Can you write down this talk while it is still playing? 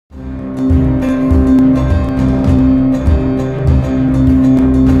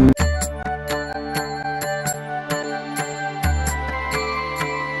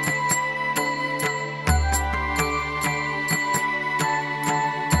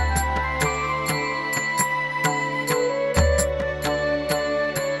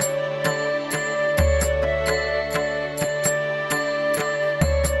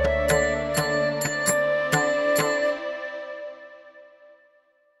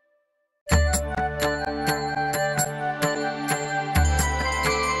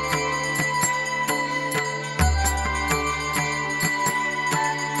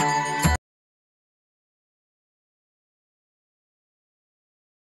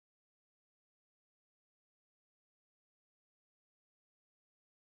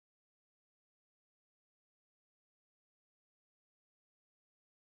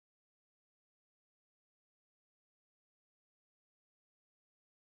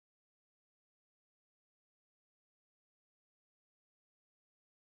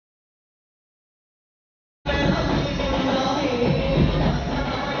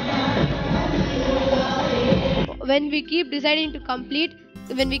when we keep deciding to complete,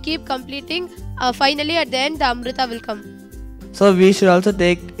 when we keep completing, finally at the end the Amrita will come. So we should also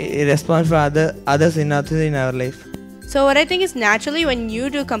take a response for others in our life. So what I think is naturally when you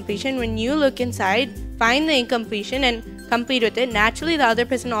do completion, when you look inside, find the incompletion and complete with it, naturally the other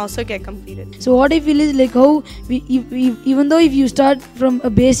person also get completed. So what I feel is like how even though if you start from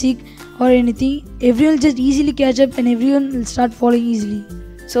a basic or anything, everyone will just easily catch up and everyone will start following easily.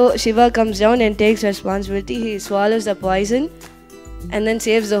 So Shiva comes down and takes responsibility. He swallows the poison and then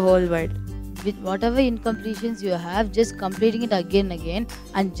saves the whole world. With whatever incompletions you have, just completing it again and again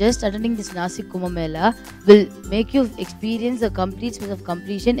and just attending this Nasik Kumbh Mela will make you experience the complete space of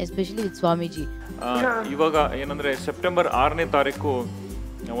completion, especially with Swamiji. ಇವಾಗ ಏನಂದರೆ September 6ನೇ ತಾರೀಕು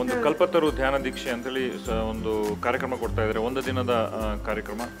ಒಂದು ಕಲ್ಪತರು ಧ್ಯಾನ ದೀಕ್ಷೆ ಅಂತೇಳಿ ಒಂದು ಕಾರ್ಯಕ್ರಮ ಕೊಡ್ತಾ ಇದ್ದಾರೆ, ಒಂದು ದಿನದ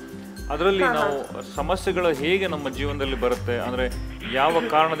ಕಾರ್ಯಕ್ರಮ. ಅದರಲ್ಲಿ ನಾವು ಸಮಸ್ಯೆಗಳು ಹೇಗೆ ನಮ್ಮ ಜೀವನದಲ್ಲಿ ಬರುತ್ತೆ, ಅಂದರೆ ಯಾವ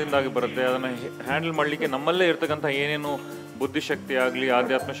ಕಾರಣದಿಂದಾಗಿ ಬರುತ್ತೆ, ಅದನ್ನು ಹ್ಯಾಂಡಲ್ ಮಾಡಲಿಕ್ಕೆ ನಮ್ಮಲ್ಲೇ ಇರ್ತಕ್ಕಂಥ ಏನೇನು ಬುದ್ಧಿಶಕ್ತಿ ಆಗಲಿ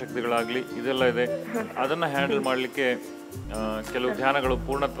ಆಧ್ಯಾತ್ಮ ಶಕ್ತಿಗಳಾಗಲಿ ಇದೆಲ್ಲ ಇದೆ, ಅದನ್ನು ಹ್ಯಾಂಡಲ್ ಮಾಡಲಿಕ್ಕೆ ಕೆಲವು ಧ್ಯಾನಗಳು,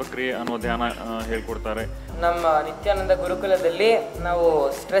 ಪೂರ್ಣತ್ವ ಕ್ರಿಯೆ ಅನ್ನೋ ಧ್ಯಾನ ಹೇಳ್ಕೊಡ್ತಾರೆ. ನಮ್ಮ ನಿತ್ಯಾನಂದ ಗುರುಕುಲದಲ್ಲಿ ನಾವು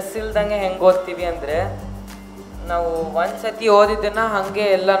ಸ್ಟ್ರೆಸ್ ಇಲ್ದಂಗೆ ಹೆಂಗೆ ಓದ್ತೀವಿ ಅಂದರೆ, ನಾವು ಒಂದ್ಸತಿ ಓದಿದ್ದನ್ನು ಹಾಗೆ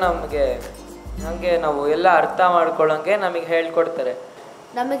ಎಲ್ಲ ನಮಗೆ ಹಾಗೆ ನಾವು ಎಲ್ಲ ಅರ್ಥ ಮಾಡ್ಕೊಳ್ಳೋಂಗೆ ನಮಗೆ ಹೇಳ್ಕೊಡ್ತಾರೆ.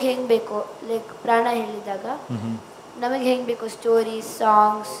 ನಮಗೆ ಹೆಂಗೆ ಬೇಕು, ಲೈಕ್ ಪ್ರಾಣ ಹೇಳಿದಾಗ ನಮಗೆ ಹೆಂಗೆ ಬೇಕು, ಸ್ಟೋರೀಸ್,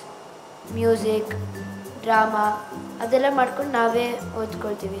 ಸಾಂಗ್ಸ್, ಮ್ಯೂಸಿಕ್, ಡ್ರಾಮಾ ಅದೆಲ್ಲ ಮಾಡ್ಕೊಂಡು ನಾವೇ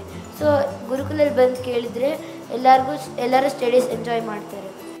ಓದ್ಕೊಳ್ತೀವಿ. ಸೊ ಗುರುಕುಲಲ್ಲಿ ಬಂದು ಕೇಳಿದರೆ ಎಲ್ಲರೂ ಸ್ಟಡೀಸ್ ಎಂಜಾಯ್ ಮಾಡ್ತಾರೆ.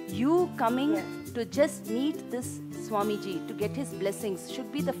 You coming to just meet this Swamiji, to get his blessings, should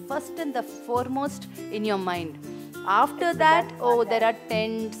be the first and the foremost in your mind. After that, oh, there are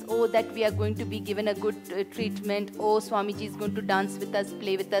tents, oh, that we are going to be given a good treatment, oh, Swamiji is going to dance with us,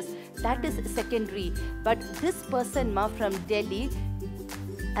 play with us. That is secondary. But this person from Delhi,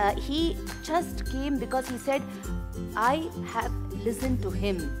 he just came because he said, I have listened to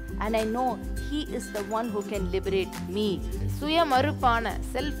him and I know he is the one who can liberate me. சுய மறுப்பான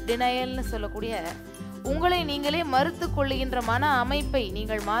self டினையல்னு சொல்லக்கூடிய உங்களை நீங்களே மறுத்து கொள்ளுகின்ற மன அமைப்பை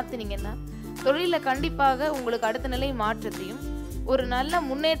நீங்கள் மாற்றினீங்கன்னா தொழிலில் கண்டிப்பாக உங்களுக்கு அடுத்த நிலை மாற்றத்தையும் ஒரு நல்ல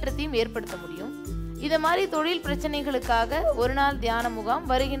முன்னேற்றத்தையும் ஏற்படுத்த முடியும். இதை மாதிரி தொழில் பிரச்சனைகளுக்காக ஒரு நாள் தியான முகாம்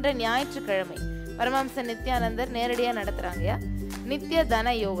வருகின்ற ஞாயிற்றுக்கிழமை பரமஹம்ச நித்யானந்தர் நேரடியாக நடத்துகிறாங்கயா. நித்திய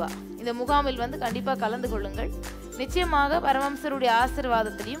தன யோகா இந்த முகாமில் வந்து கண்டிப்பாக கலந்து கொள்ளுங்கள். நிச்சயமாக பரமஹம்சருடைய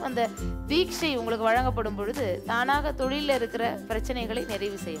ஆசீர்வாதத்திலையும் அந்த தீட்சை உங்களுக்கு வழங்கப்படும் பொழுது தானாக தொழிலில் இருக்கிற பிரச்சனைகளை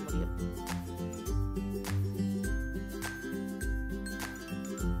நிறைவு செய்ய முடியும்.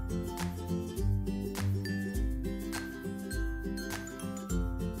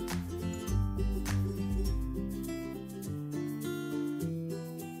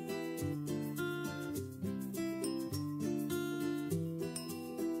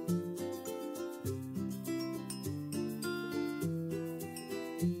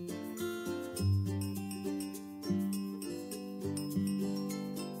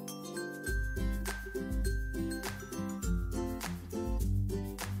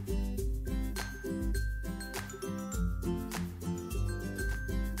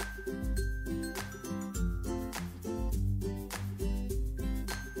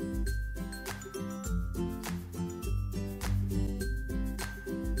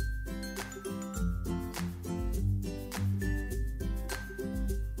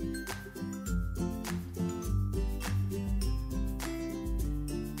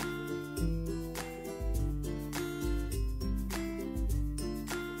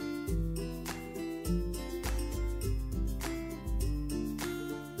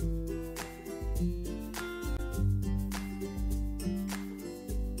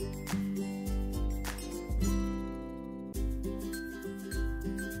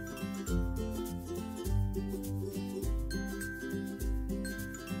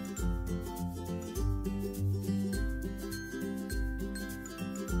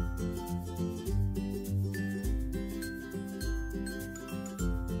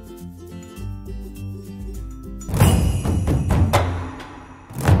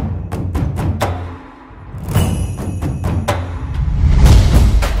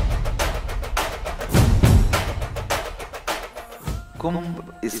 Kumbh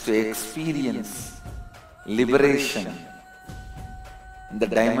is to experience liberation in the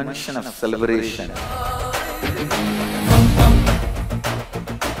dimension of celebration.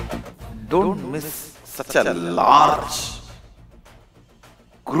 Don't miss such a large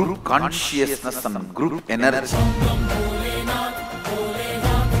group consciousness and group energy.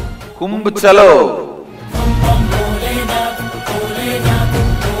 Kumbh chalo!